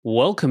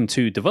Welcome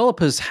to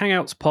Developers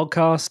Hangouts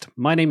podcast.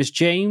 My name is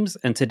James,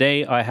 and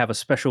today I have a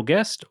special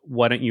guest.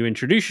 Why don't you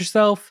introduce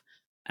yourself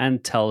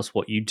and tell us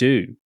what you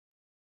do?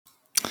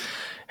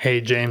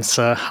 Hey James,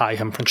 hi,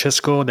 I'm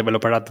Francesco,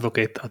 developer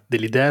advocate at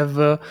Daily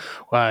Dev.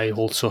 I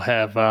also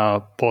have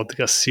a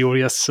podcast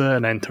series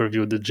and I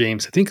interviewed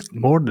James, I think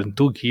more than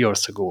 2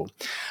 years ago.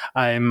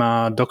 I'm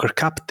a Docker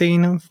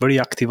captain, very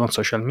active on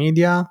social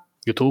media,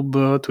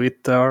 YouTube,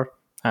 Twitter,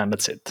 and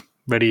that's it.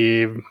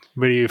 Very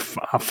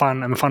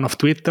fun. I'm a fan of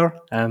Twitter,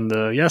 and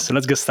yes,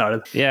 let's get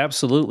started. Yeah,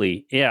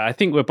 absolutely. Yeah, I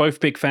think we're both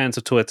big fans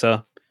of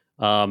Twitter.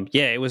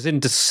 It was in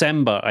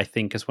December, I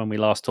think, is when we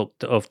last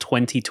talked of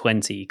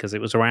 2020, because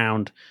it was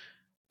around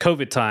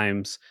COVID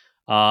times.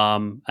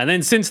 And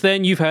then since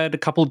then, you've had a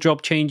couple of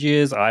job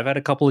changes. I've had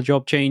a couple of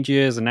job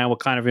changes, and now we're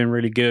kind of in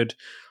really good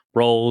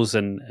roles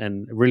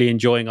and really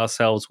enjoying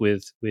ourselves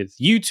with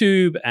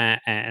YouTube and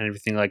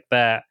everything like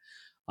that.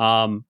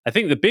 I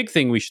think the big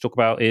thing we should talk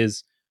about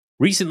is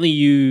recently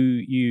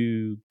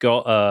you got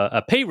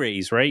a pay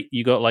raise, right?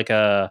 You got like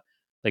a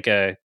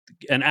an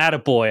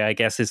attaboy, I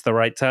guess is the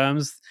right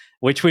terms,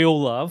 which we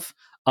all love.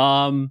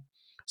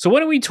 So why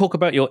don't we talk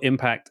about your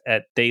impact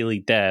at Daily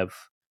Dev?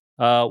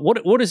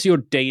 What does your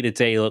day to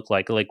day look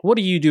like? Like, what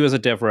do you do as a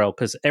DevRel?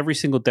 Because every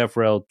single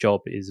DevRel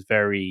job is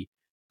very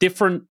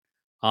different.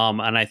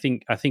 And I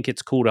think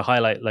it's cool to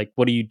highlight like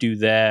what do you do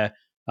there.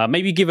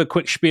 Maybe give a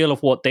quick spiel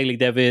of what Daily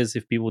Dev is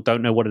if people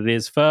don't know what it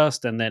is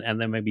first, and then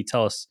maybe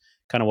tell us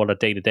kind of what a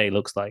day to day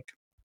looks like.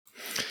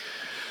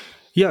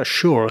 Yeah,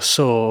 sure.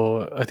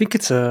 So I think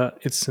it's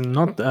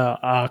not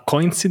a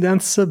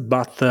coincidence,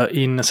 but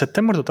in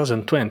September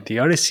 2020,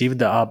 I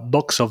received a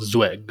box of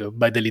swag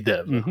by Daily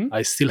Dev. Mm-hmm.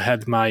 I still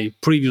had my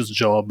previous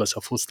job as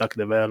a full stack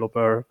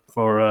developer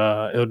for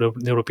the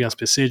European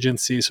Space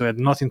Agency, so I had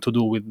nothing to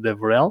do with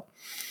DevRel.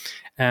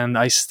 And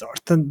I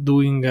started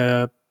doing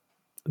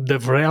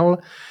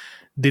DevRel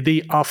the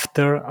day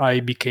after I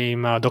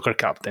became a Docker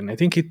captain. I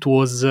think it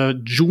was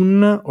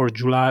June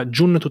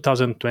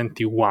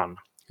 2021.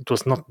 It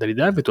was not Daily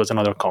Dev, it was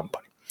another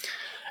company.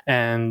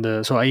 And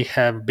so I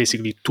have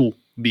basically two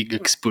big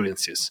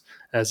experiences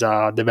as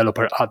a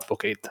developer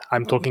advocate.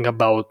 I'm talking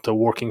about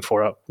working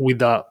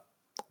with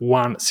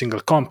one single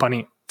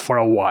company for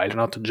a while,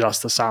 not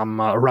just some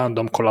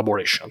random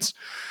collaborations.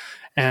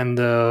 And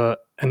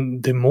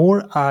the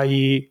more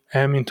I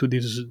am into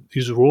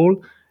this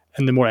role,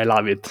 and the more I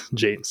love it,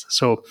 James.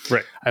 So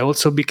Right. I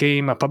also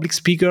became a public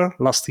speaker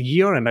last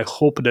year, and I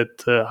hope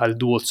that I'll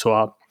do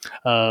also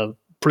a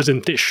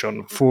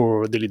presentation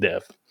for Daily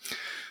Dev.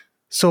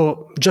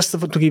 So just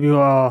to give you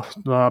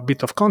a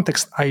bit of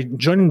context, I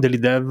joined Daily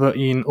Dev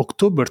in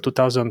October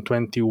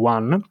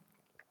 2021,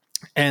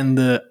 and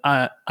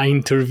I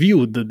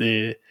interviewed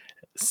the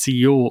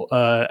CEO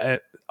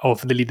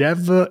of Daily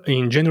Dev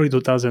in January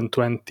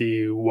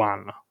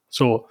 2021.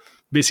 So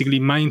basically,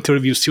 my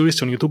interview series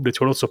on YouTube that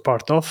you're also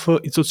part of,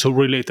 it's also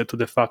related to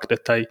the fact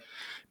that I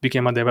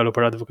became a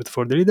developer advocate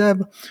for Daily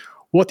Dev.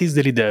 What is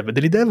Daily Dev?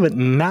 Daily Dev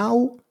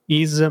now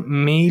is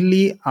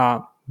mainly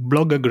a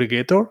blog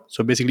aggregator.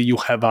 So basically, you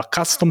have a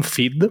custom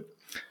feed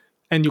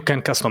and you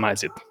can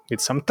customize it with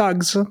some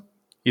tags.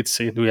 We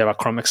have a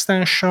Chrome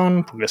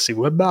extension, progressive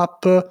web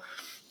app.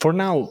 For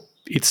now,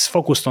 it's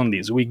focused on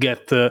this. We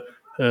get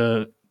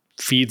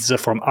feeds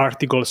from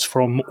articles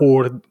from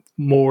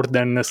more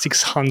than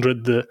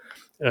 600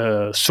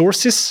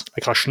 sources,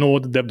 like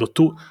Hashnode,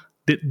 Dev.to.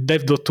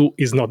 Dev.to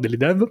is not Daily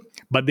Dev,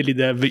 but Daily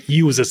Dev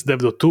uses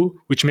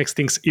Dev.to, which makes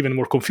things even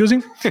more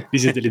confusing.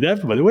 This is Daily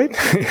Dev, by the way.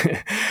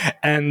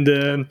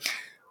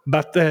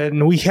 But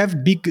we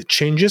have big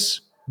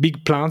changes,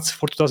 big plans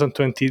for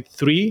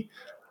 2023.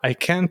 I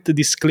can't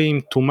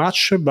disclaim too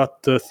much,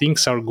 but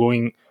things are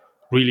going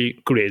really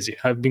crazy.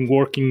 I've been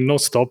working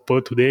non-stop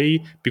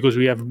today because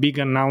we have big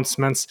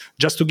announcements.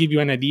 Just to give you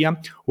an idea,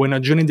 when I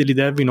joined Daily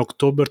Dev in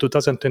October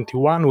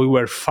 2021, we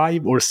were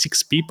 5 or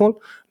 6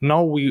 people.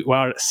 Now we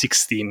are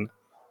 16.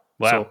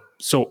 Wow.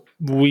 So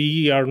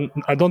we are.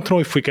 I don't know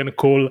if we can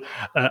call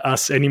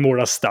us anymore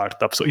a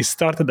startup. So it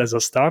started as a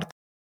start.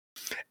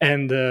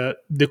 And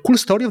the cool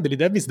story of Daily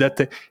Dev is that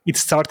it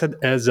started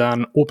as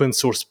an open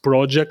source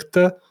project,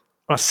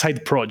 a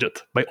side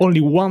project by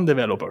only one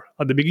developer.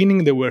 At the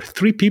beginning, there were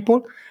 3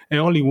 people and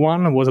only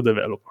one was a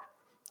developer.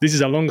 This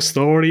is a long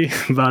story,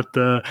 but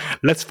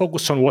let's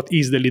focus on what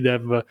is Daily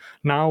Dev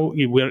now.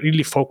 We're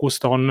really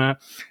focused on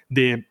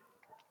the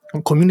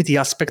community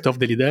aspect of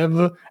Daily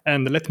Dev.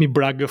 And let me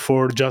brag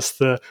for just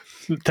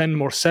 10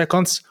 more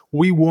seconds.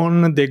 We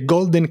won the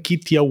Golden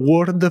Kitty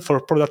Award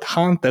for Product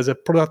Hunt as a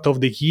Product of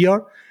the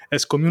Year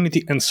as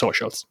community and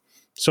socials.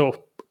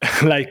 So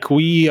like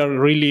we are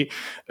really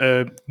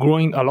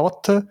growing a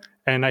lot,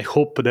 and I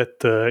hope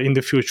that in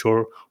the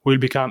future we'll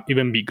become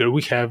even bigger.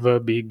 We have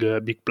big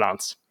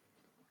plans.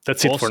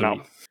 That's it for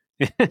now.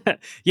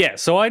 Yeah,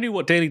 so I knew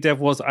what Daily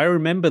Dev was. I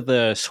remember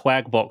the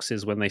swag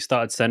boxes when they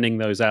started sending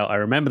those out. I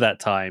remember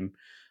that time.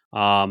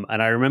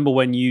 And I remember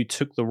when you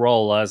took the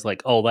role, I was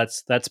like, oh,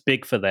 that's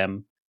big for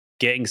them.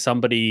 Getting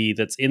somebody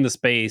that's in the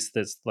space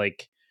that's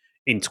like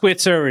in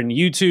Twitter and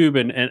YouTube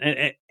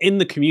and in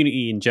the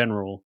community in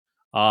general.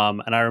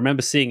 And I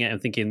remember seeing it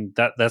and thinking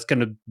that that's going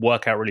to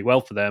work out really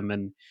well for them,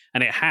 and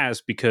it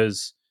has,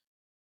 because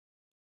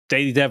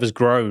daily dev has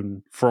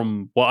grown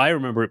from what I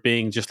remember it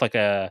being just like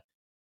a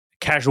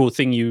casual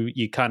thing.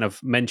 You kind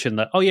of mentioned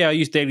that, oh yeah, I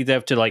use daily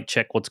dev to like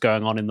check what's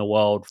going on in the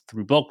world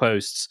through blog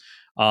posts,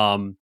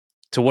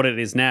 to what it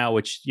is now,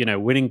 which,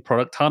 winning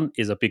product hunt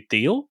is a big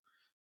deal.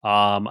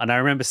 And I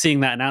remember seeing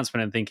that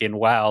announcement and thinking,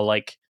 wow,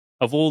 like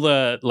of all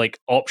the like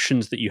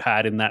options that you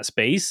had in that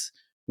space,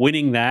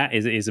 winning that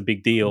is a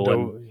big deal.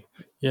 And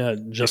Yeah,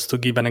 just to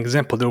give an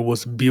example, there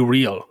was Be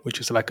Real, which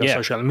is like a yeah,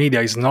 social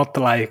media. It's not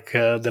like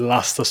the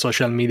last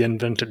social media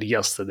invented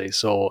yesterday.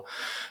 So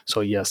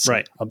yes,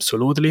 right,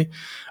 absolutely.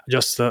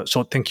 Just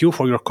so thank you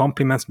for your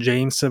compliments,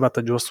 James. But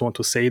I just want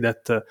to say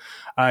that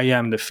I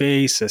am the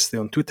face, I stay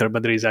on Twitter,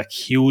 but there is a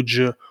huge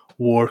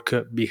work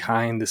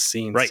behind the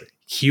scenes. right.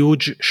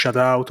 Huge shout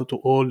out to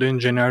all the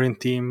engineering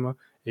team,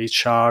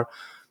 HR,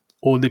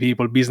 all the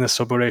people, business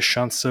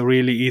operations.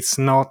 Really, it's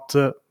not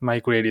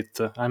my credit.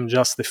 I'm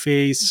just the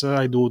face.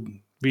 I do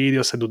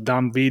videos, I do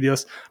dumb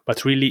videos,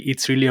 but really,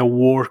 it's really a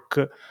work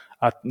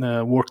at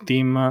work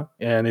team,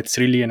 and it's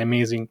really an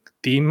amazing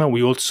team.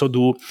 We also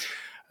do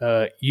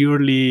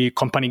yearly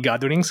company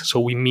gatherings,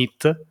 so we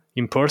meet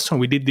in person.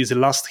 We did this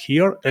last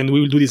year, and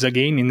we will do this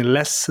again in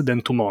less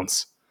than 2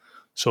 months.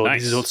 So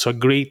this is Nice. also a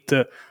great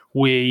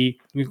way.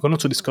 We can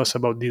also discuss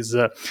about this,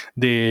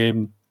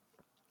 the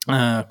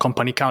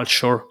company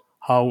culture.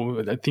 How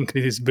I think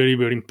this is very,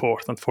 very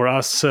important for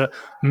us.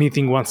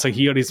 Meeting once a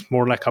year is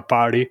more like a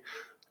party,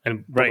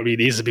 and Right. probably it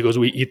is because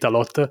we eat a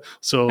lot.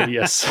 So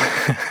yes.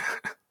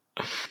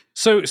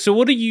 So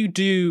what do you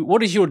do?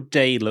 What does your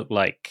day look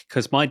like?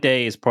 Because my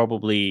day is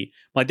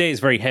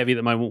very heavy at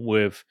the moment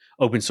with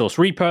open source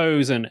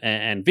repos and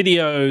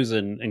videos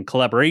and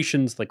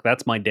collaborations. Like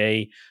that's my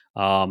day,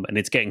 and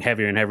it's getting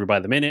heavier and heavier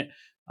by the minute.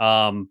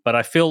 But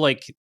I feel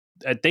like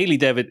at daily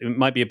dev it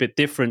might be a bit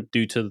different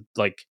due to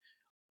like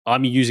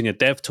I'm using a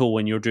dev tool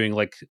when you're doing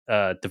like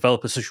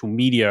developer social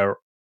media.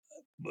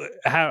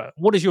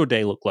 What does your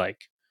day look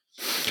like?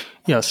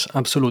 Yes,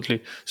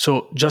 absolutely.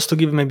 So just to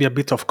give maybe a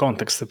bit of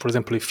context, for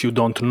example, if you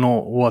don't know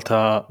what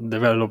a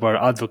developer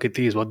advocate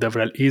is, what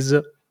DevRel is,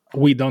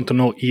 we don't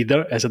know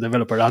either as a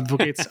developer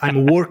advocate.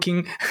 I'm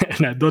working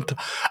and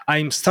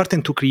I'm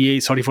starting to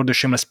create, sorry for the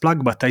shameless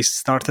plug, but I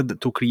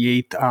started to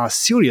create a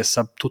series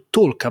to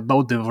talk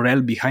about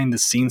DevRel behind the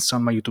scenes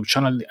on my YouTube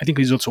channel. I think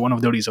it's also one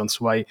of the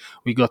reasons why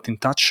we got in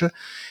touch.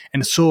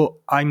 And so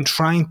I'm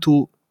trying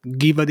to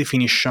give a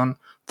definition.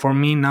 For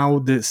me now,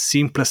 the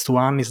simplest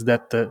one is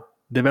that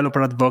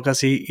developer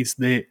advocacy is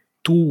the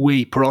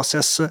two-way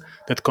process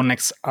that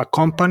connects a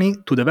company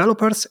to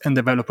developers and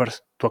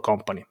developers to a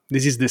company.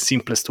 This is the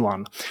simplest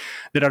one.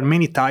 There are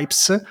many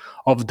types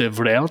of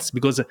DevRels,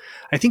 because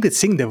I think that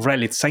saying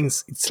DevRel,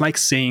 it's like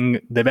saying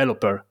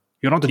developer.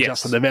 You're not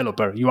just a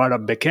developer. You are a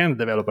backend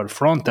developer,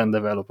 front-end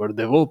developer,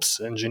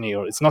 DevOps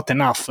engineer. It's not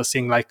enough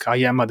saying like I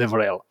am a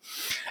DevRel.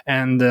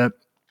 And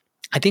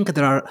I think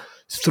there are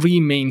three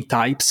main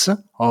types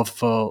of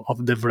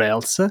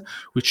DevRels,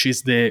 which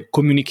is the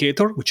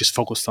communicator, which is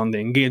focused on the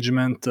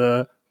engagement,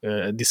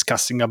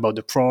 discussing about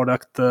the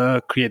product,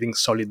 creating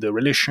solid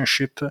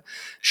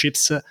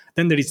relationships.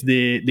 Then there is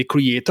the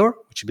creator,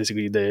 which is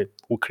basically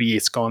who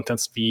creates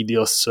contents,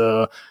 videos,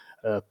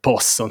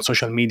 posts on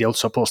social media.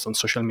 Also, post on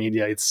social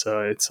media. It's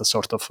a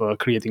sort of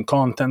creating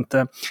content.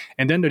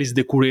 And then there is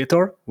the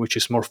curator, which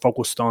is more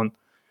focused on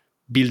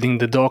building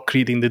the doc,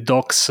 creating the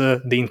docs,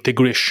 the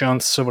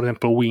integrations. So, for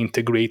example, we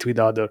integrate with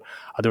other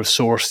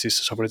sources.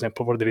 So, for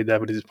example, for the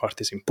redev, this part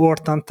is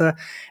important.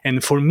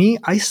 And for me,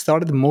 I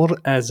started more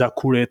as a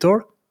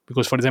curator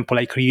because, for example,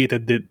 I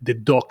created the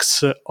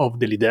docs of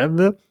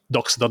DailyDev,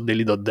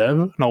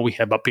 docs.daily.dev. Now we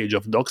have a page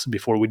of docs.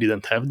 Before we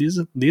didn't have this.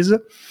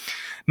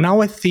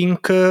 Now I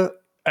think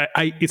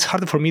it's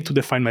hard for me to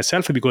define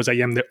myself because I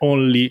am the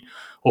only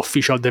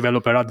official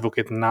developer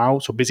advocate now.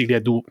 So basically, I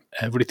do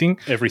everything.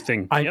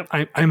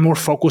 I'm more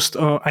focused.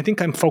 I think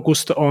I'm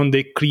focused on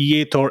the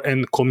creator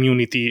and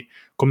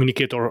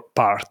communicator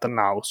part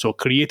now. So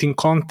creating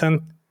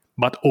content,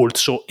 but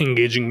also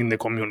engaging in the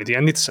community.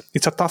 And it's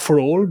a tough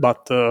role,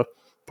 but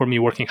for me,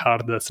 working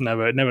hard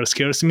never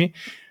scares me.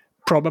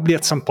 Probably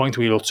at some point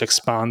we'll also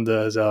expand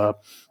as a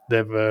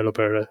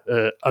developer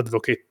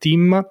advocate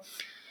team.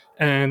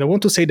 And I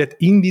want to say that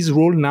in this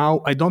role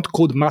now, I don't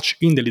code much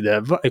in daily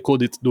dev. I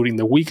code it during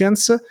the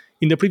weekends.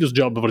 In the previous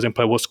job, for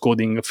example, I was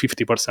coding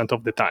 50%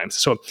 of the time.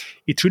 So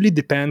it really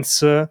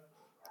depends what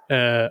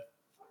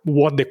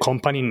the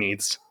company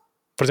needs.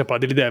 For example,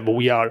 at daily dev,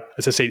 we are,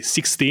 as I say,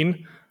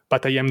 16,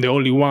 but I am the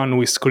only one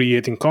who is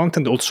creating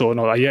content. Also,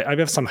 no, I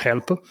have some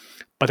help,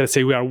 but let's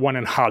say we are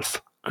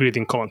 1.5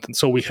 creating content.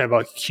 So we have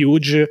a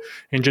huge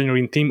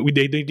engineering team.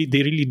 They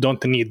really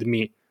don't need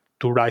me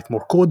to write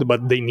more code,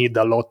 but they need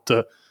a lot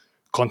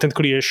content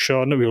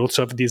creation. We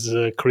also have these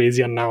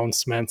crazy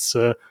announcements,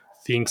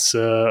 things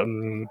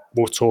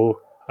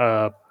also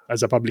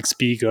as a public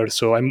speaker.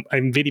 So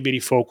I'm very, very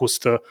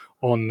focused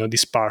on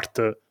this part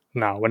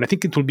now. And I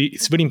think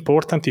it's very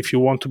important if you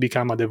want to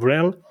become a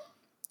DevRel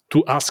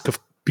to ask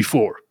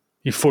before.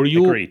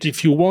 Agreed.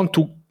 If you want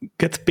to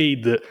get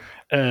paid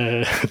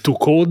to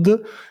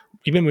code,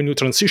 even when you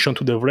transition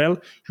to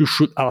DevRel, you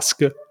should ask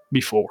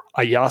before.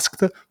 I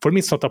asked. For me,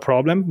 it's not a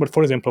problem. But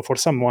for example, for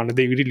someone,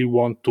 they really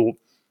want to,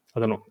 I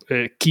don't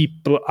know,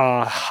 keep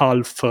a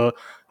half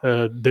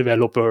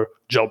developer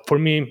job. For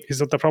me, it's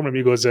not a problem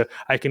because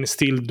I can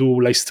still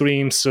do live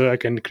streams. I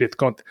can create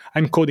content.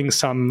 I'm coding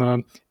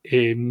some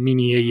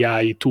mini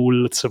AI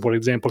tools, for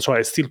example. So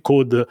I still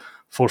code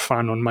for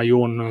fun on my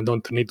own. I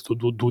don't need to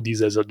do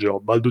this as a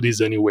job. I'll do this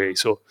anyway.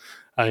 So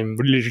I'm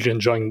really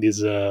enjoying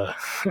this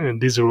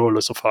this role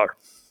so far.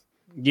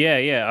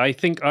 Yeah. I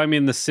think I'm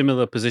in the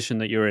similar position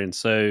that you're in.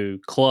 So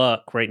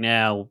Clerk right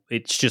now,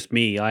 it's just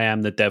me. I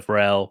am the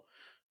DevRel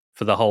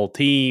for the whole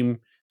team.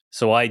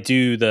 So I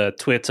do the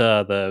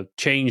Twitter, the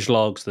change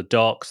logs, the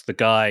docs, the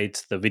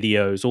guides, the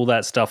videos, all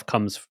that stuff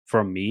comes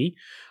from me.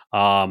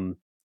 Um,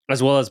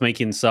 as well as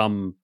making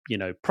some,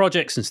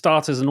 projects and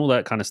starters and all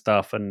that kind of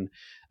stuff. And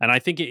I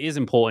think it is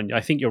important.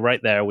 I think you're right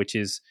there, which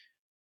is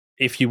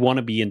if you want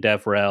to be in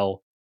DevRel,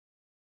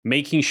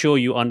 making sure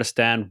you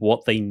understand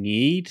what they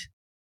need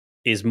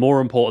is more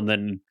important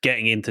than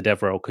getting into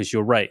DevRel, because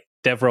you're right.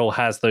 DevRel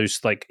has those,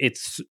 like,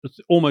 it's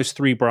almost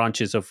three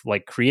branches of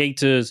like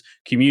creators,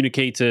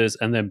 communicators,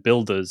 and then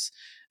builders.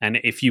 And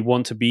if you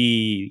want to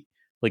be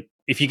like,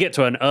 if you get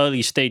to an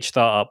early stage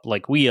startup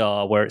like we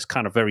are, where it's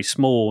kind of very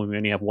small and we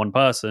only have one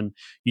person,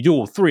 you do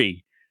all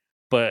three.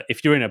 But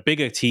if you're in a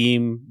bigger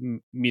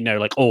team,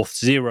 like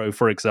Auth0,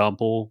 for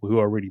example, who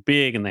are really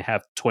big and they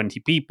have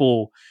 20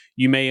 people,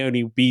 you may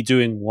only be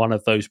doing one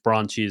of those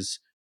branches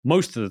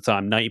most of the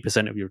time,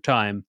 90% of your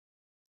time.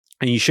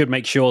 And you should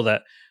make sure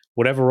that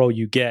whatever role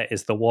you get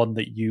is the one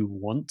that you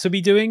want to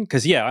be doing.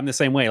 Because, yeah, I'm the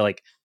same way.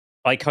 Like,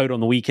 I code on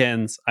the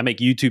weekends, I make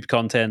YouTube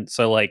content.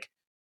 So, like,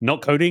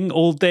 not coding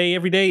all day,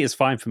 every day is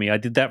fine for me. I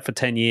did that for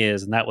 10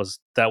 years, and that was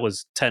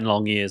 10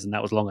 long years, and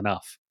that was long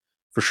enough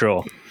for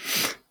sure.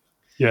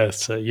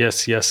 Yes,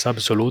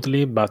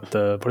 absolutely. But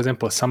for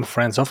example, some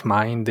friends of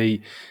mine,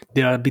 they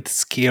are a bit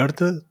scared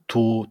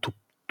to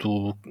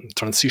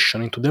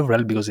transition into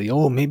DevRel because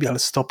maybe I'll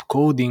stop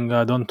coding.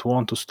 I don't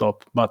want to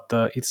stop. But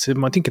I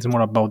think it's more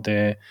about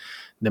the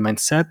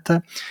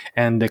mindset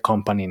and the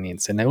company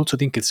needs. And I also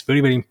think it's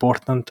very, very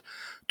important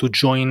to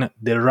join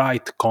the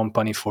right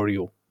company for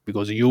you,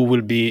 because you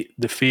will be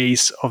the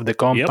face of the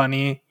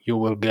company. Yep. You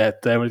will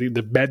get everything,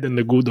 the bad and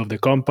the good of the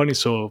company.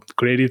 So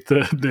credit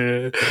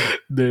the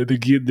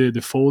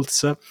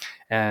faults,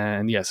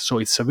 and yes, so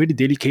it's a very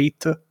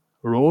delicate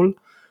role.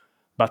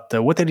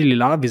 But what I really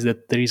love is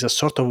that there is a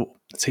sort of,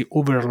 say,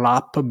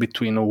 overlap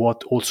between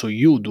what also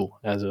you do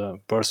as a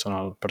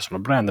personal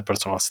brand, a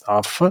personal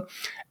staff,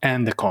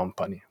 and the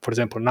company. For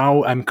example,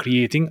 now I'm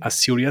creating a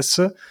series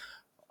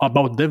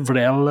about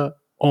DevRel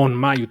on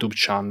my YouTube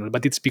channel,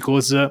 but it's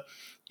because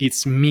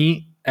it's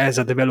me as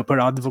a developer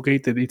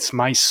advocate, and it's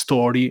my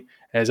story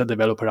as a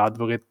developer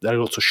advocate. I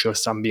also share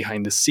some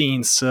behind the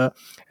scenes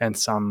and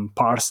some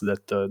parts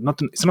that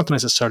it's not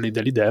necessarily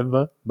daily dev,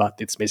 but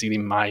it's basically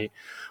my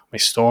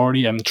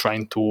story.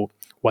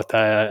 What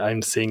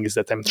I'm saying is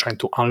that I'm trying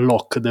to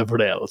unlock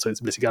DevRel. So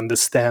it's basically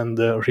understand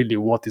really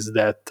what is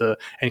that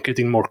and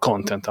creating more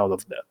content out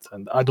of that.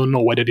 And I don't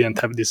know why I didn't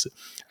have this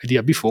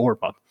idea before,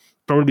 but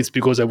probably it's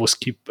because I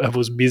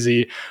was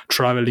busy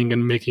traveling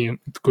and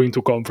going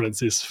to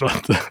conferences.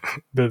 But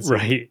that's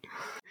right. it.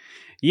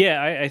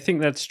 Yeah, I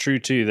think that's true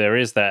too. There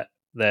is that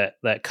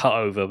cut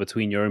over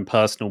between your own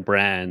personal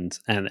brand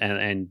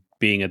and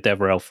being a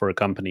DevRel for a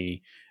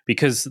company,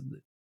 because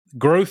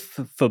growth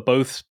for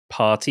both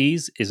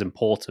parties is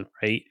important,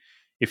 right?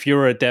 If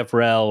you're a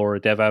DevRel or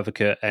a dev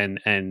advocate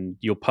and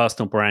your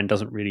personal brand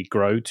doesn't really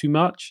grow too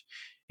much,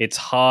 it's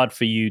hard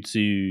for you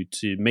to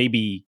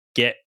maybe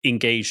get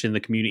engaged in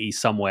the community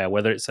somewhere,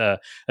 whether it's a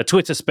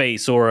Twitter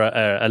space or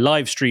a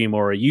live stream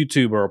or a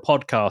YouTube or a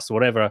podcast or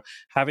whatever.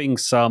 Having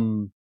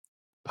some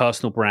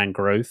personal brand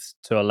growth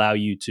to allow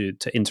you to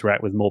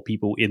interact with more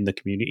people in the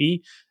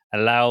community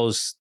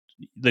allows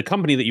the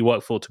company that you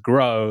work for to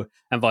grow,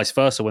 and vice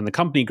versa. When the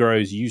company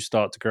grows, you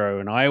start to grow.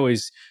 And I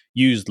always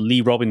use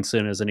Lee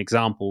Robinson as an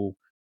example.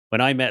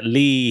 When I met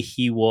Lee,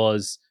 he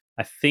was,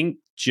 I think,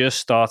 just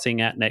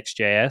starting at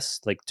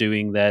Next.js, like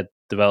doing their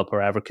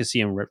developer advocacy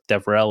and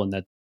DevRel and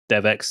their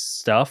DevX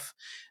stuff.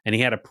 And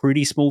he had a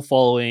pretty small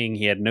following.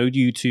 He had no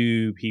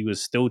YouTube. He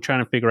was still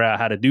trying to figure out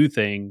how to do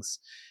things.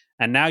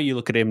 And now you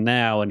look at him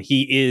now, and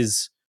he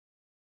is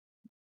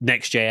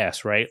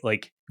Next.js, right?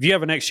 Like, if you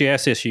have a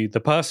Next.js issue, the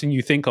person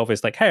you think of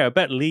is like, hey, I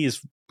bet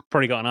Lee's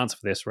probably got an answer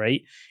for this,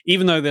 right?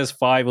 Even though there's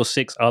 5 or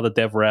 6 other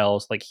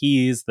DevRels, like,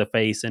 he is the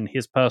face, and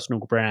his personal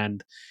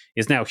brand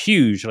is now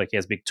huge. Like, he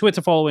has a big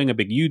Twitter following, a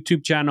big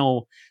YouTube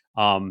channel.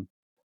 And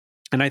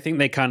I think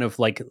they kind of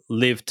like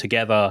live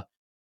together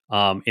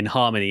in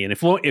harmony. And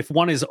if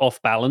one is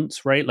off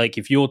balance, right? Like,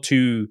 if you're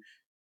too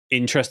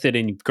interested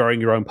in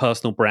growing your own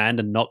personal brand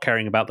and not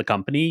caring about the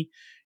company,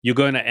 you're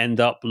going to end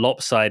up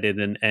lopsided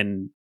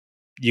and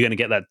you're going to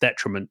get that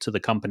detriment to the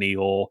company,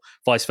 or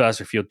vice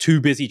versa. If you're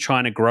too busy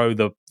trying to grow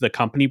the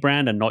company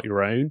brand and not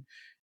your own,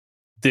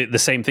 the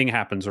same thing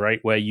happens, right?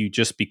 Where you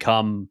just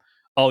become,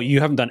 oh, you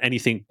haven't done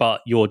anything,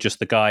 but you're just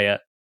the guy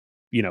at,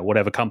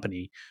 whatever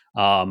company.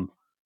 And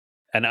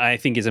I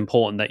think it's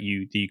important that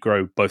you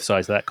grow both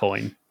sides of that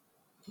coin.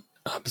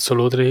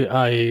 Absolutely,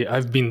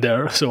 I've been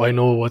there, so I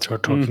know what you're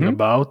talking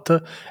about,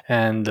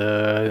 and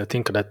I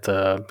think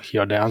that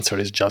here the answer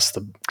is just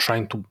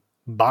trying to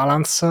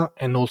balance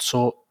and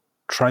also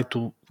try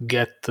to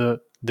get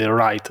the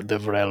right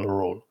DevRel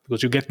role,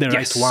 because you get the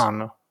right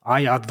one.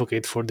 I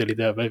advocate for daily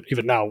dev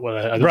even now.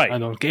 I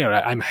don't care.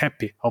 I'm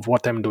happy of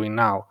what I'm doing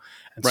now,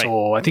 and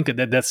so I think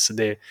that's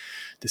the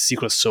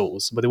secret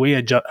sauce. But the way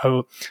I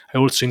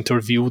also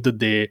interviewed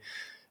the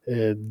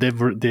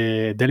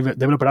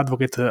developer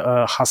advocate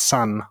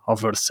Hassan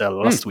of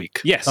Vercel last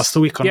week. Last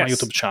week on my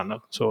YouTube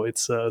channel. So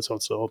it's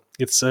also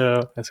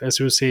as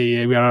you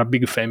say, we are a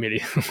big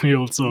family. We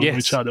also know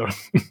each other.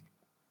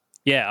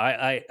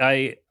 Yeah,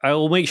 I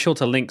will make sure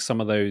to link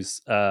some of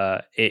those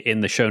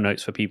in the show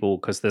notes for people,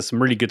 because there's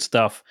some really good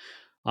stuff.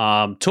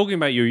 Talking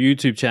about your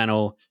YouTube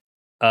channel,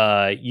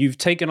 you've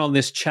taken on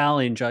this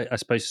challenge. I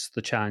suppose it's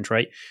the challenge,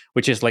 right?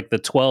 Which is like the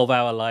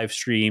 12-hour live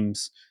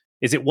streams.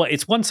 Is it what?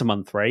 It's once a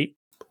month, right?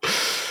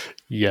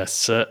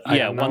 Yes,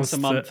 once a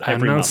month. I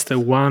announced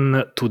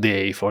one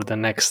today for the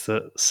next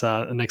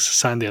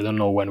Sunday. I don't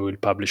know when we'll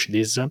publish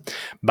this,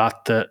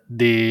 but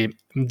the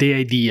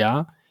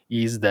idea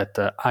is that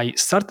I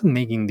started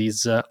making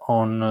this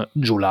on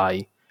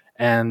July.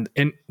 And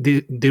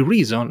the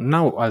reason,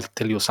 now I'll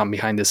tell you some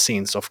behind the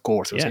scenes, of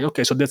course. You'll say,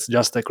 okay, so that's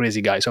just a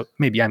crazy guy. So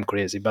maybe I'm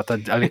crazy, but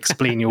I'll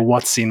explain you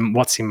what's in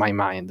my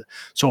mind.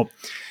 So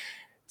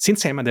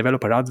since I'm a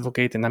developer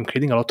advocate and I'm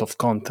creating a lot of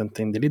content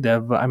in daily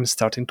dev, I'm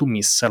starting to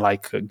miss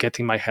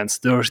getting my hands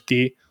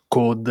dirty,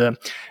 code.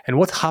 And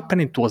what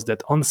happened, it was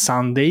that on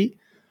Sunday,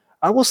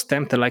 I was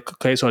tempted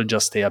okay, so I'll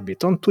just stay a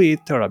bit on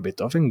Twitter, a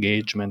bit of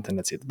engagement, and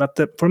that's it.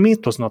 But for me,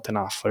 it was not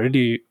enough. I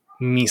really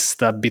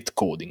missed a bit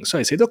coding. So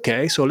I said,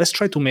 okay, so let's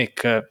try to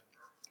make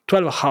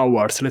 12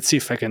 hours. Let's see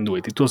if I can do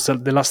it. It was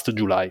the last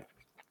July.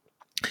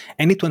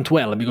 And it went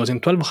well, because in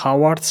 12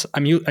 hours, I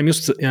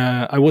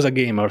was a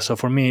gamer, so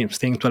for me,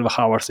 staying 12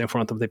 hours in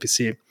front of the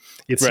PC,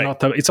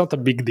 it's not a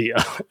big deal,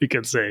 you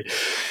can say.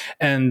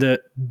 And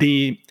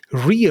the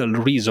real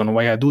reason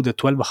why I do the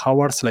 12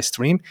 hours live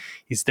stream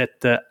is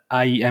that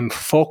I am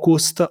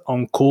focused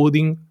on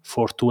coding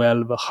for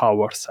 12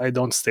 hours. I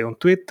don't stay on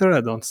Twitter,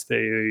 I don't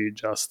stay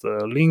just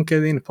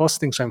LinkedIn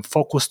posting, so I'm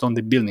focused on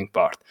the building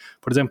part.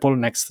 For example,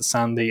 next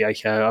Sunday,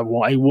 I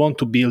want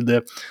to build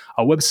a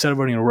web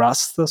server in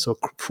Rust, so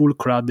full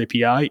CRUD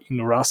API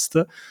in Rust,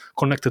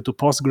 connected to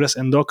Postgres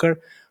and Docker,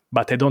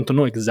 but I don't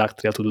know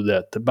exactly how to do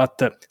that.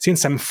 But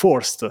since I'm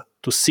forced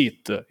to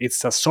sit,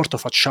 it's a sort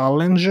of a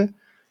challenge.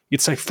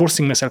 It's like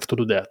forcing myself to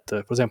do that. For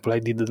example, I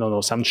did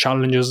some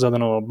challenges,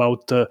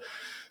 about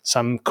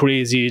some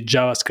crazy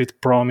JavaScript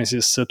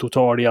promises,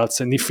 tutorials,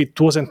 and if it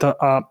wasn't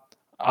a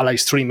live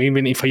stream,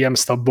 even if I am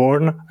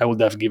stubborn, I would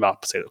have given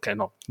up. Said, okay,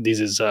 no, this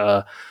is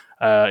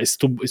it's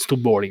too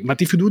boring.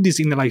 But if you do this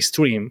in a live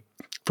stream,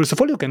 first of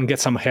all, you can get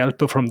some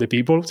help from the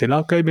people. Say,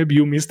 okay, maybe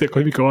you missed the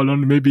semicolon,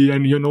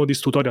 and you know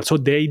this tutorial. So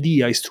the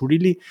idea is to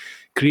really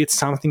create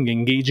something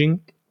engaging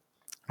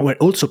where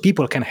also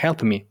people can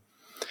help me.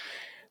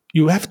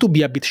 You have to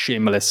be a bit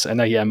shameless,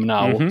 and I am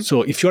now.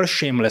 So if you're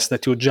shameless,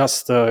 that you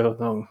just,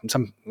 I'm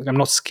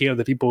not scared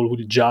that people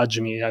will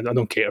judge me. I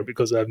don't care,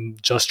 because I'm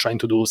just trying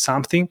to do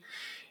something.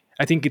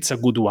 I think it's a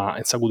good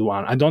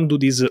one. I don't do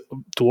this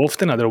too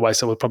often,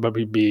 otherwise I will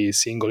probably be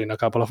single in a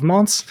couple of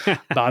months.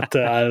 But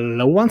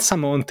once a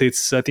month,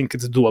 I think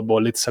it's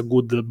doable. It's a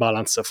good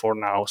balance for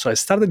now. So I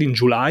started in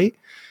July,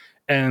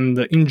 and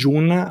in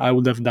June I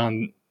would have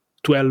done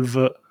 12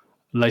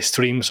 live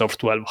streams of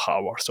 12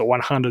 hours, so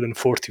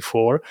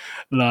 144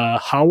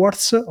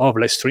 hours of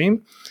live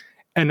stream.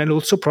 And I'll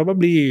also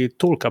probably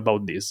talk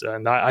about this.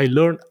 And I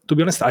learn, to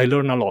be honest, I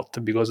learn a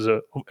lot, because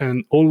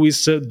and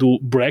always do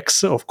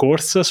breaks, of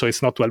course. So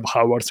it's not 12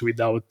 hours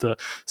without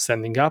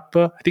standing up.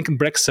 I think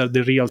breaks are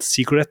the real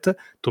secret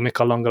to make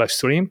a long live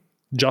stream.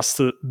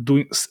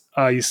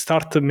 I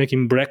start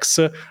making breaks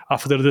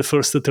after the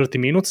first 30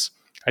 minutes.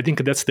 I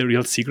think that's the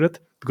real secret,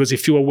 because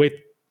if you wait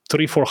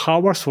 3-4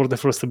 hours for the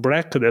first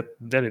break,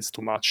 then it's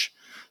too much.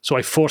 So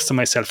I force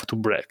myself to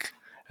break.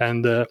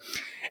 And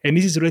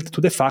this is related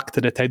to the fact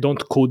that I don't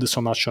code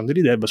so much on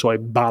daily dev, so I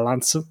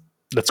balance.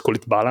 Let's call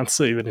it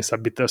balance, even it's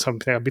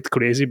something a bit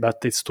crazy,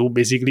 but it's to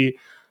basically,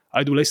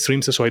 I do live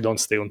streams so I don't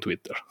stay on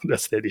Twitter.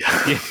 That's the idea.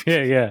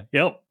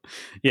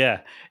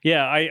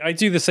 I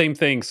do the same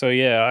thing. So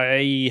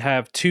I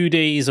have 2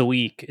 days a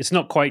week. It's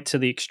not quite to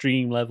the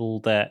extreme level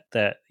that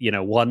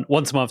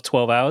once a month,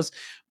 12 hours,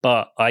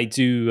 but I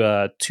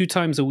do 2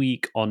 times a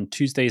week on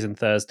Tuesdays and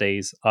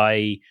Thursdays.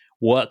 I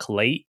work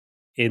late,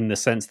 in the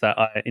sense that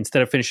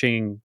instead of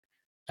finishing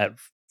at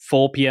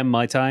 4 p.m.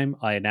 my time,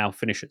 I now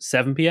finish at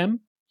 7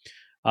 p.m.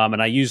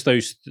 And I use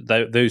those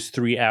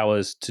 3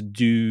 hours to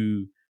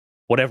do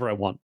whatever I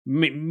want.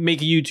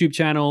 Make a YouTube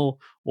channel,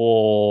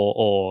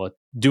 or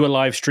do a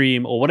live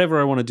stream or whatever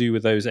I want to do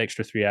with those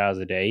extra 3 hours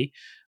a day.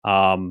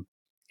 And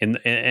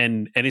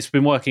it's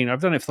been working.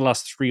 I've done it for the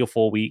last 3 or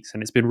 4 weeks,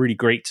 and it's been really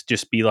great to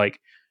just be like,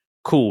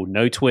 cool,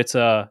 no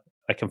Twitter.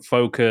 I can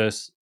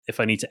focus. If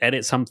I need to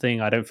edit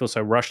something, I don't feel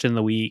so rushed in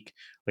the week.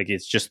 Like,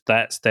 it's just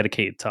that's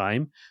dedicated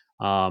time.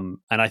 And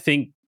I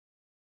think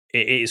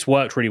it's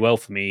worked really well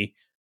for me.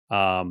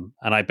 And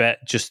I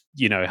bet just,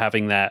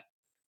 having that,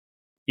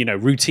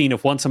 routine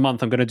of once a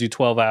month, I'm going to do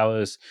 12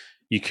 hours.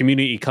 Your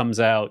community comes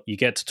out, you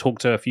get to talk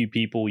to a few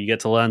people, you get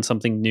to learn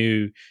something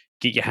new,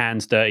 get your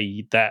hands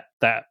dirty. That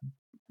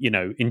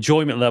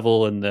enjoyment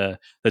level and the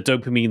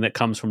dopamine that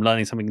comes from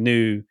learning something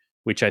new,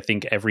 which I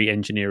think every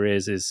engineer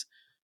is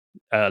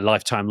a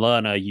lifetime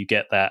learner. You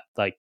get that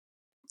like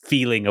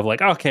feeling of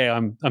like, okay,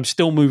 I'm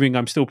still moving,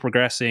 I'm still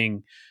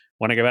progressing.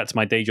 When I go back to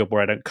my day job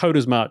where I don't code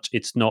as much,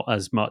 it's not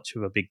as much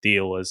of a big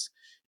deal as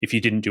if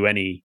you didn't do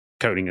any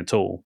coding at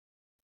all.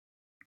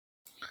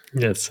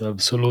 Yes,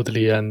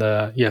 absolutely. And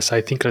yes,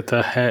 I think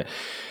that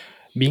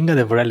being a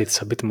DevRel,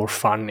 it's a bit more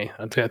funny.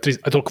 At least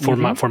I talk for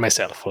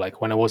myself.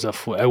 Like when I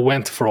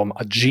went from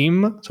a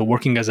gym, so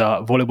working as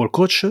a volleyball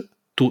coach,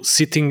 to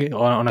sitting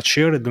on a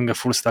chair doing a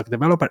full stack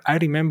developer. I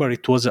remember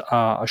it was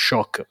a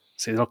shock.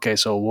 Said, okay,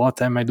 so what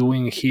am I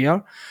doing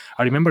here?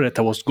 I remember that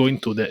I was going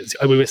to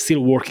we were still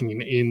working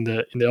in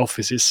the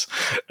offices,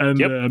 and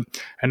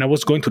and I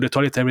was going to the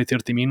toilet every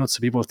 30 minutes.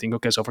 People think,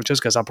 okay, so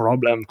Francesco has a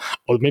problem,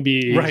 or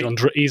maybe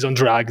he's on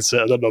drugs.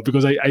 I don't know,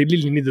 because I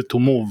really needed to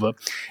move.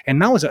 And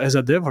now as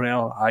a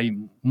DevRel, I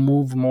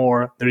move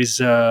more. There is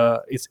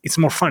it's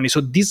more funny. So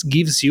this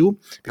gives you,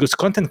 because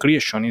content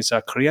creation is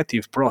a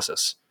creative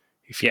process.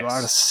 If you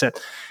are set,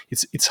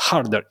 it's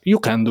harder. You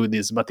can do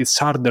this, but it's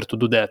harder to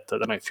do that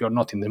than if you're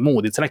not in the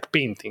mood. It's like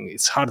painting.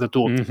 It's harder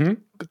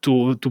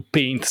to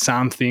paint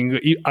something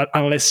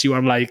unless you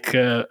are like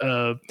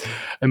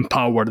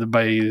empowered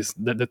by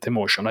that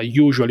emotion. I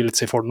usually, let's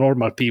say, for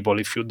normal people,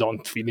 if you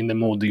don't feel in the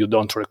mood, you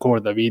don't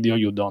record a video,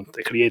 you don't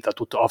create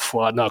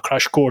a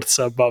crash course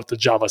about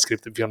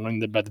JavaScript if you're not in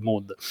the bad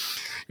mood.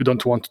 You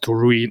don't want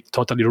to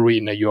totally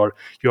ruin your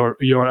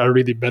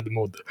already bad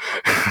mood.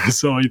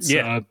 So it's.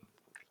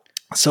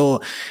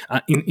 So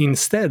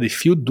instead,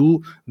 if you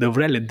do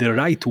DevRel the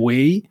right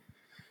way,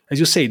 as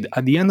you said,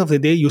 at the end of the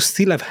day, you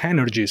still have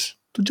energies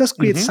to just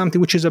create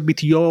something which is a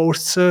bit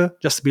yours,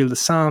 just build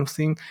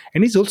something.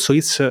 And it's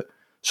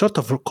sort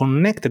of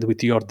connected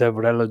with your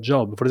DevRel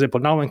job. For example,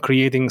 now I'm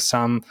creating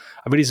a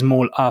very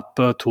small app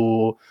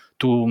to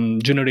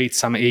generate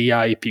some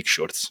AI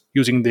pictures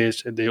using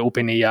the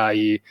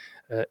OpenAI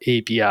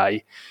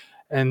API.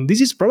 And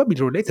this is probably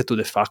related to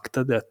the fact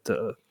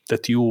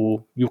that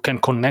you can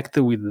connect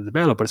with the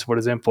developers. For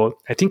example,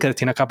 I think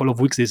that in a couple of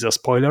weeks, this is a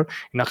spoiler,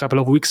 in a couple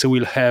of weeks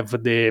we'll have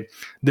the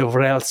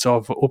DevRels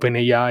of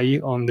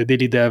OpenAI on the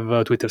Daily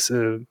Dev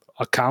Twitter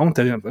account,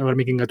 and we're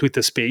making a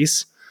Twitter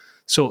space.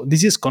 So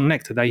this is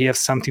connected. I have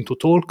something to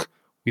talk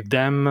with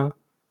them.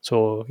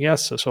 So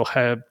yes,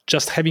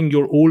 just having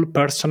your own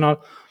personal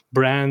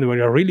brand where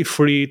you're really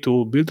free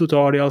to build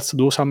tutorials,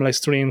 do some live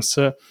streams.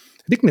 I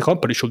think the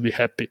company should be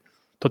happy.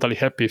 Totally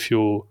happy if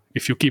you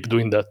keep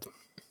doing that.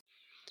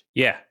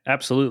 Yeah,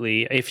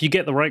 absolutely. If you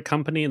get the right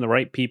company and the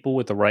right people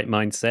with the right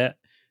mindset,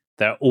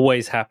 they're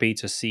always happy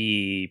to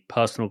see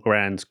personal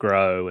brands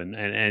grow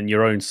and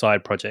your own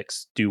side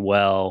projects do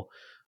well.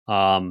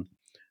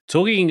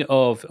 Talking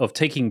of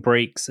taking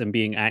breaks and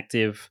being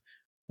active,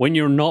 when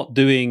you're not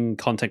doing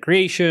content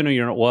creation or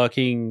you're not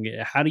working,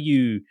 how do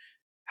you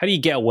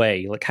get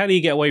away? Like, how do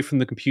you get away from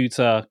the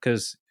computer?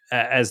 Because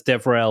as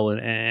DevRel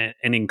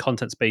and in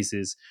content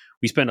spaces,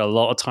 we spend a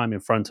lot of time in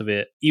front of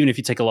it. Even if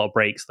you take a lot of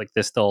breaks, like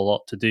there's still a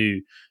lot to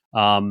do.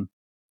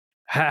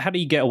 How do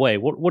you get away?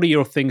 What are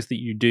your things that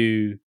you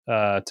do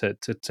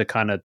to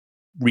kind of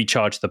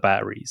recharge the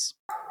batteries?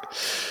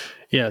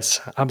 Yes,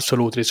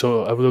 absolutely.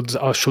 So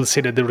I should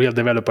say that the real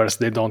developers,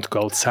 they don't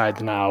go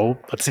outside now.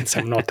 But since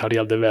I'm not a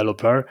real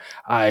developer,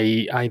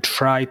 I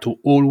try to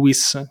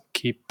always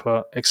keep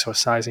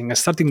exercising. I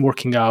started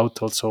working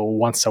out also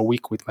once a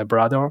week with my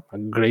brother, a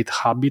great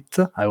habit.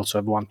 I also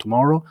have one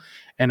tomorrow.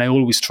 And I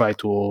always try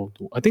to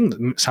I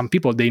think some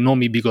people, they know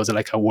me because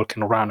like I walk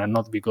and run and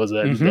not because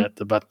I do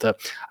that. But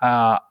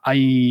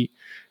I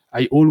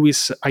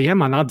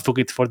am an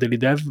advocate for daily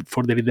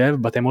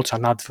dev, but I'm also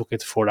an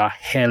advocate for a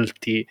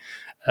healthy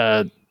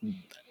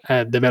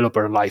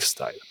developer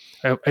lifestyle.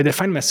 I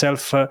define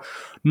myself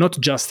not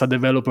just a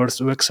developer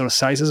who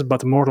exercises,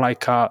 but more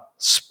like a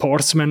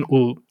sportsman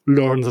who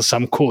learns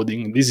some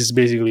coding. This is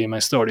basically my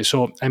story.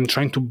 So I'm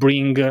trying to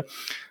bring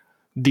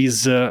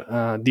this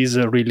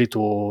really to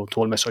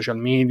all my social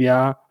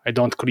media. I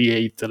don't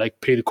create like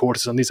paid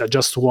courses on this. I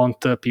just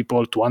want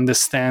people to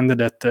understand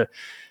that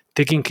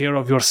taking care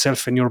of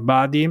yourself and your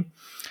body.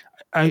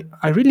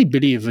 I really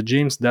believe,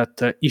 James,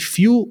 that if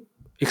you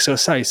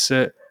exercise,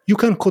 you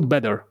can code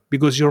better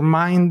because your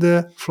mind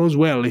flows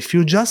well. If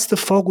you just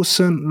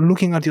focus on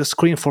looking at your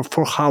screen for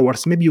 4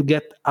 hours, maybe you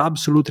get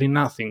absolutely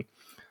nothing.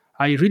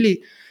 I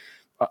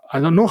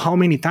don't know how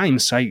many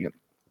times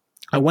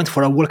I went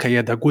for a walk. I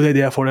had a good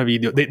idea for a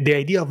video. The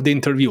idea of the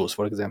interviews,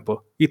 for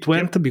example, it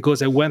went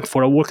because I went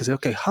for a walk and said,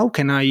 okay, how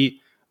can I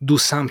do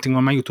something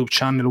on my YouTube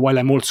channel while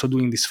I'm also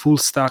doing this full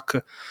stack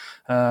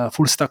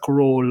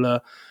role?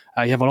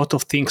 I have a lot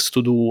of things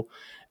to do.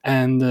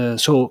 And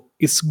so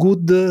it's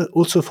good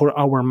also for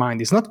our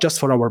mind. It's not just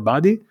for our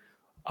body.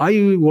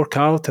 I work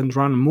out and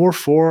run more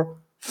for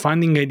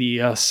finding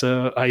ideas.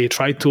 I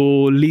try to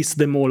list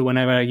them all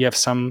whenever I have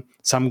some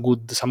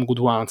good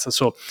ones.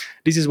 So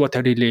this is what I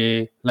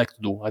really like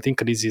to do. I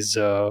think this is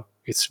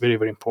it's very,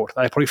 very important.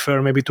 I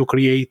prefer maybe to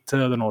create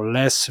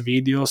less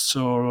videos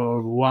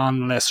or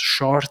one less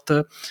short,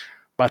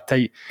 but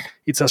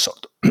it's a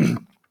sort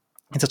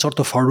it's a sort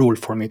of a rule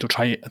for me to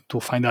try to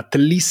find at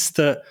least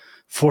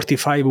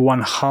 45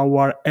 1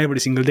 hour every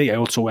single day. I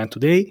also went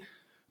today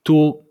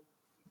to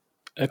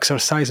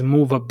exercise,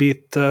 move a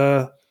bit,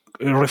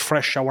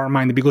 refresh our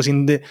mind, because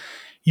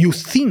you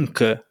think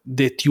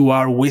that you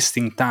are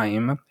wasting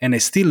time, and I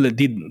still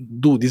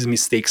did do this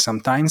mistake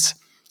sometimes.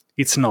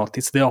 It's not.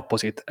 It's the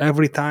opposite.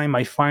 Every time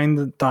I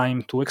find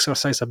time to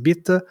exercise a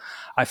bit,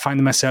 I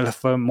find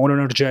myself more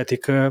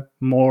energetic, I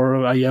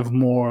have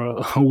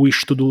more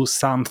wish to do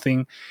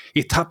something.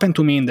 It happened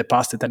to me in the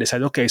past that I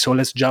decided, okay, so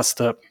let's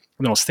just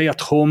stay at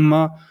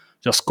home,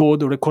 just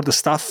code, record the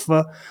stuff.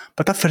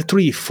 But after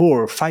 3,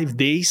 4, 5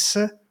 days,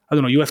 I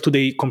don't know, you have to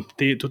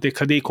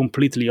take a day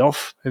completely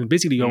off, and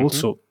basically you're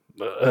also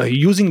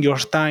using your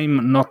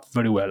time not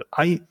very well.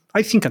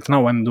 I think that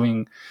now I'm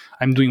doing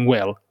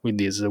well with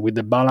this, with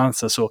the balance.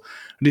 So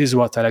this is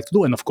what I like to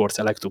do, and of course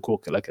I like to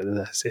cook, like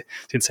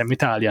since I'm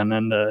Italian,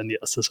 and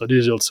yes, so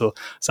this is also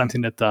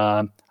something that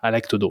I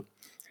like to do.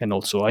 And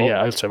also,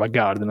 I also have a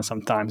garden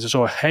sometimes.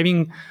 So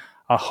having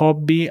a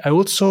hobby. I'm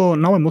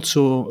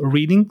also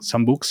reading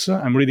some books.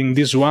 I'm reading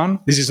this one.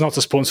 This is not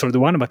a sponsored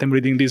one, but I'm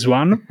reading this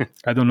one.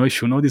 I don't know if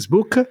you know this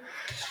book.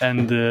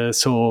 And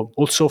so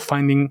also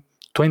finding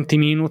 20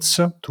 minutes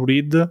to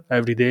read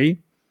every day.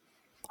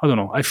 I don't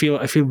know. I feel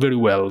very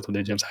well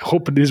today, James. I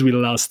hope this will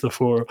last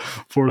for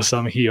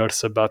some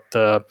years.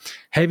 But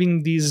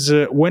having this,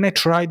 when I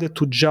tried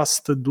to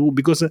just do,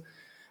 because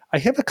I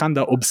have a kind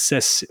of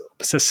obsessed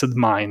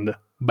mind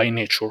by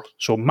nature.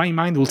 So my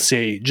mind will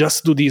say,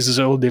 just do this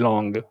all day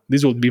long.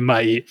 This will be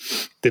my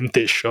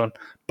temptation.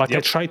 But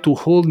I try to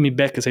hold me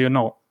back and say,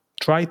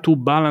 try to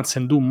balance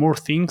and do more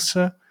things.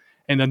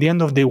 And at the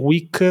end of the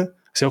week,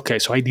 say, okay,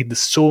 so I did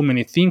so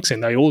many things,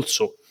 and I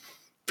also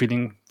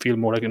feel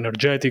more like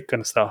energetic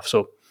and stuff.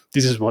 So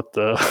this is what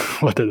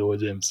what I do,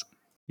 James.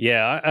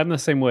 Yeah, I'm the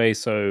same way.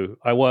 So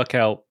I work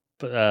out.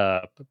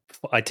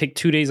 I take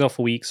 2 days off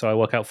a week, so I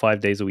work out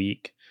 5 days a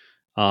week.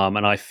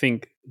 And I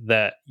think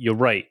that you're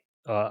right.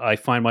 I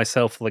find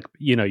myself like,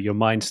 your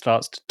mind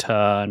starts to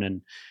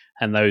turn,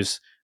 and those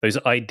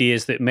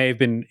ideas that may have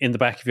been in the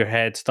back of your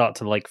head start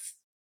to like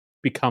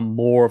become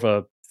more of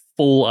a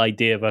full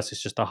idea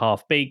versus just a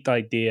half baked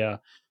idea.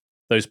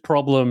 Those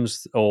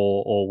problems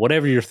or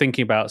whatever you're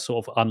thinking about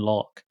sort of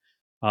unlock.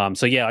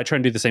 So yeah, I try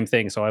and do the same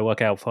thing. So I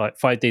work out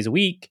 5 days a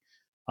week,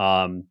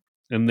 and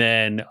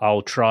then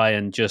I'll try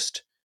and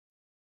just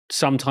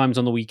sometimes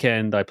on the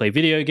weekend I play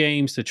video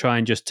games to try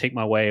and just take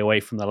my way away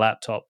from the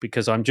laptop,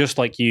 because I'm just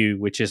like you,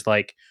 which is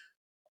like,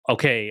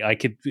 okay, I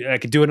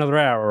could do another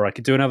hour, or I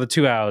could do another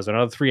 2 hours,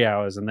 another 3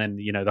 hours, and then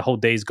the whole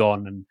day's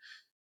gone and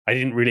I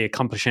didn't really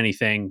accomplish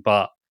anything.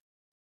 But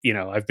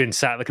I've been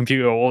sat at the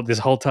computer all this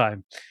whole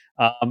time.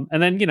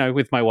 And then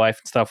with my wife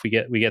and stuff, we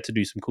get to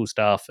do some cool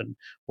stuff and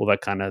all that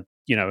kind of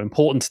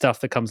important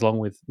stuff that comes along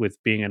with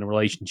being in a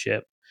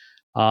relationship.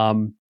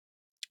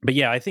 But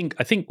yeah, I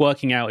think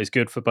working out is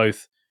good for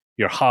both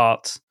your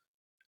heart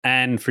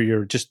and for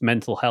your just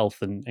mental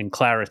health and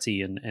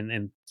clarity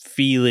and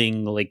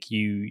feeling like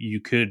you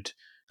could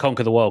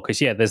conquer the world.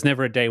 Because yeah, there's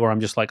never a day where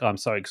I'm just like, oh, I'm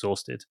so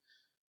exhausted.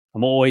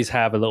 I'm always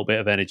have a little bit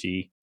of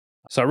energy.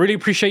 So I really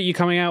appreciate you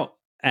coming out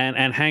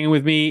and hanging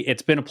with me.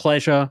 It's been a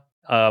pleasure.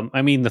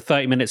 I mean, the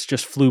 30 minutes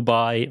just flew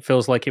by. It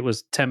feels like it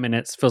was 10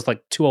 minutes. It feels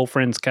like two old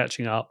friends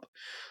catching up.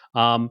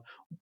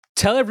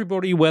 Tell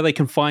everybody where they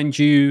can find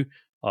you,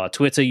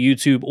 Twitter,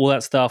 YouTube, all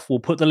that stuff. We'll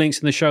put the links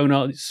in the show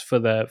notes for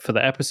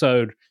the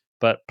episode,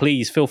 but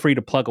please feel free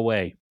to plug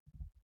away.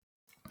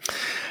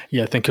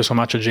 Yeah, thank you so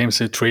much,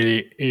 James.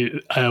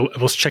 I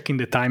was checking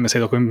the time and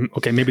said,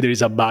 okay, maybe there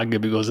is a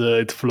bug because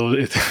it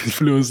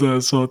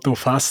flew so too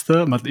fast,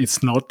 but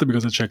it's not,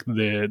 because I checked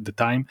the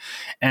time.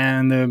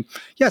 And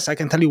yes, I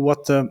can tell you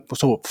what.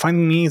 So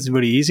finding me is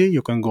very easy.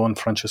 You can go on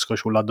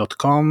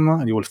francescociulla.com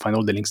and you will find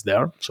all the links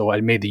there. So I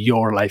made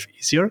your life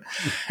easier.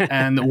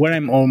 And where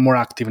I'm more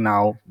active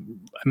now,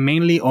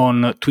 mainly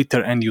on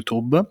Twitter and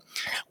YouTube.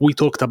 We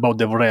talked about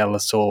DevRel.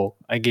 So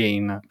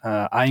again,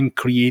 I'm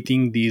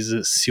creating this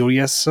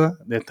series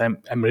that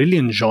I'm really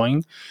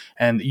enjoying,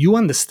 and you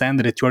understand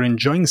that you are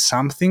enjoying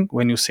something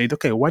when you say,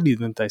 okay, why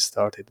didn't I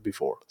start it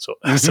before? So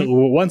so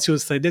once you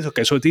say that,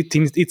 okay, so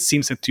it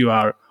seems that you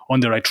are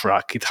on the right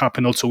track. It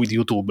happened also with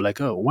YouTube,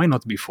 like, oh, why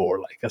not before?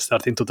 Like I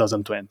started in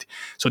 2020.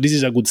 So this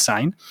is a good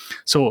sign.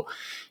 So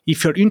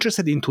if you're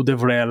interested into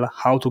DevRel,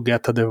 how to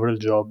get a DevRel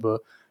job,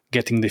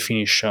 getting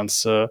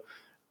definitions,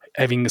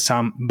 having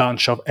some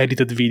bunch of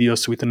edited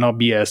videos with no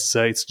BS.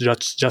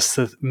 It's just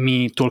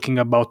me talking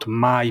about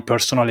my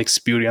personal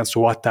experience,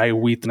 what I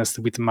witnessed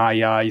with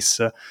my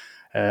eyes.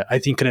 I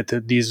think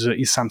that this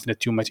is something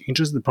that you might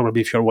interest.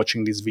 Probably if you're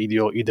watching this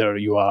video, either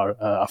you are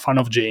a fan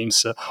of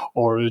James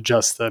or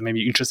just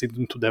maybe interested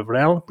into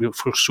DevRel.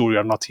 For sure, you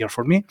are not here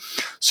for me.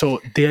 So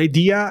the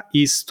idea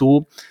is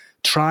to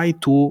try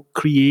to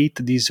create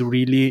this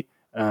really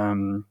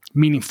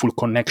meaningful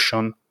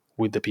connection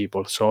with the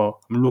people. So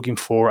I'm looking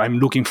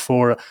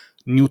for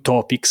new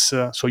topics.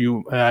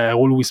 I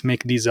always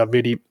make this a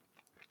very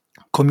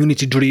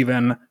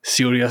community-driven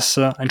series.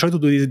 I try to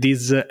do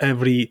this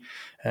every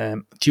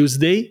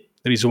Tuesday.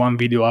 There is one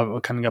video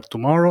coming up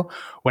tomorrow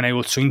when I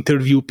also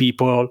interview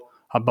people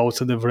about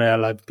the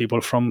DevRel,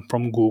 people from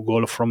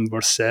Google, from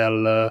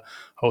Vercel,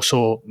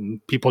 also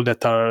people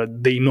that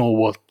they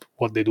know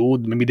what they do.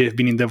 Maybe they've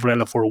been in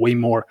DevRel for way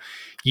more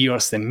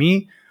years than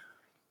me.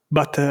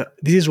 But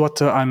this is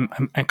what I'm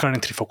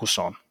currently focused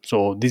on.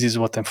 So this is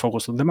what I'm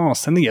focused on the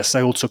most. And yes,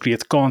 I also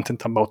create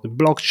content about the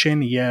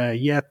blockchain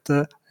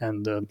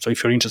And so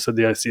if you're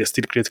interested, I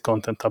still create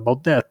content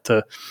about that.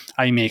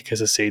 I make,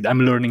 as I said,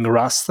 I'm learning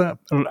Rust.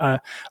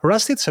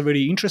 Rust, it's a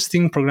very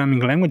interesting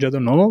programming language. I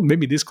don't know.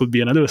 Maybe this could be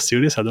another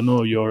series. I don't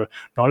know your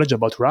knowledge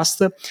about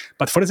Rust.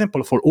 But for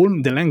example, for all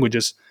the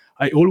languages,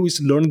 I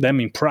always learn them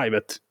in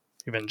private.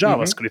 Even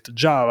JavaScript,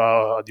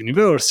 Java at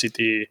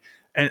university.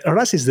 And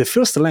Rust is the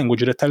first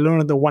language that I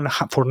learned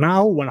for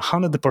now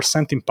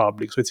 100% in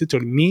public. So it's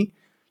literally me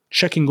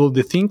checking all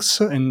the things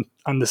and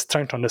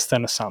trying to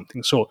understand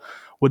something. So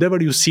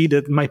whatever you see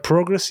that my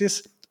progress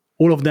is,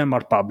 all of them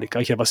are public.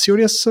 I have a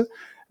series,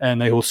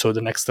 and I also,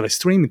 the next live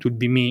stream, it will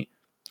be me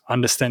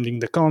understanding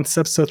the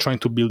concepts, trying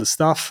to build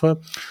stuff.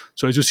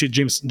 So as you see,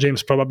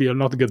 James probably will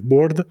not get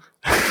bored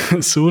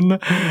soon.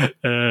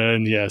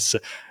 And yes,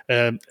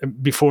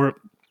 before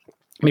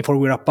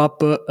we wrap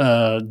up,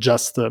 I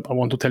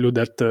want to tell you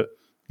that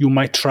you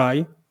might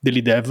try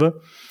Daily Dev.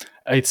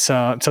 It's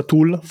a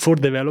tool for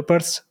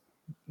developers,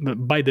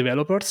 by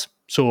developers.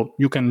 So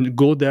you can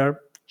go there,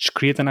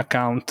 create an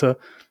account,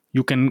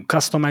 you can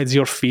customize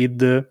your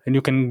feed, and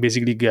you can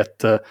basically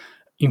get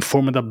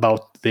informed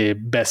about the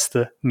best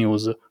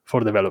news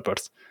for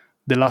developers.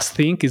 The last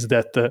thing is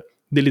that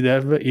Daily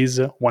Dev is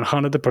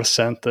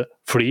 100%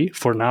 free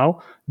for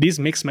now. This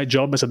makes my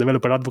job as a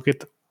developer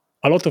advocate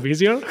a lot of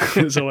easier.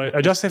 So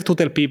I just have to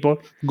tell people,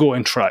 go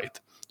and try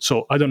it.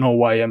 So I don't know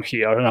why I'm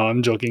here. No,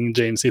 I'm joking,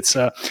 James.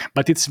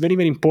 But it's very,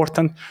 very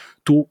important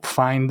to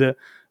find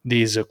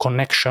this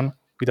connection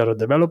with other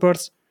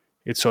developers.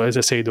 It's, as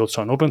I said,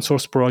 also an open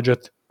source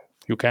project.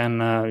 You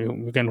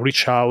can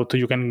reach out.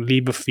 You can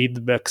leave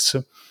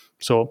feedbacks.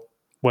 So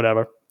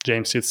whatever,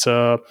 James. It's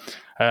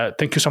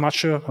thank you so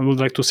much. I would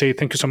like to say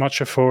thank you so much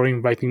for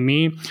inviting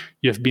me.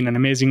 You have been an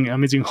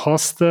amazing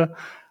host.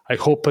 I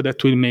hope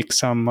that we'll make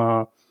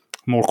some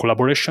more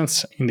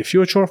collaborations in the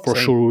future. For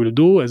sure we will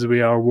do, as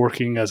we are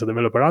working as a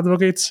developer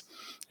advocates.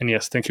 And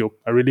yes, thank you.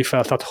 I really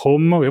felt at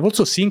home. We have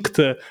also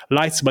synced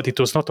lights, but it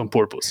was not on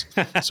purpose.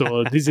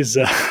 So this is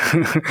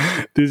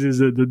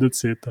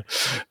that's it.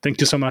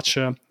 Thank you so much,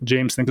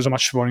 James. Thank you so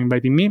much for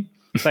inviting me.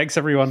 Thanks,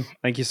 everyone.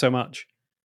 Thank you so much.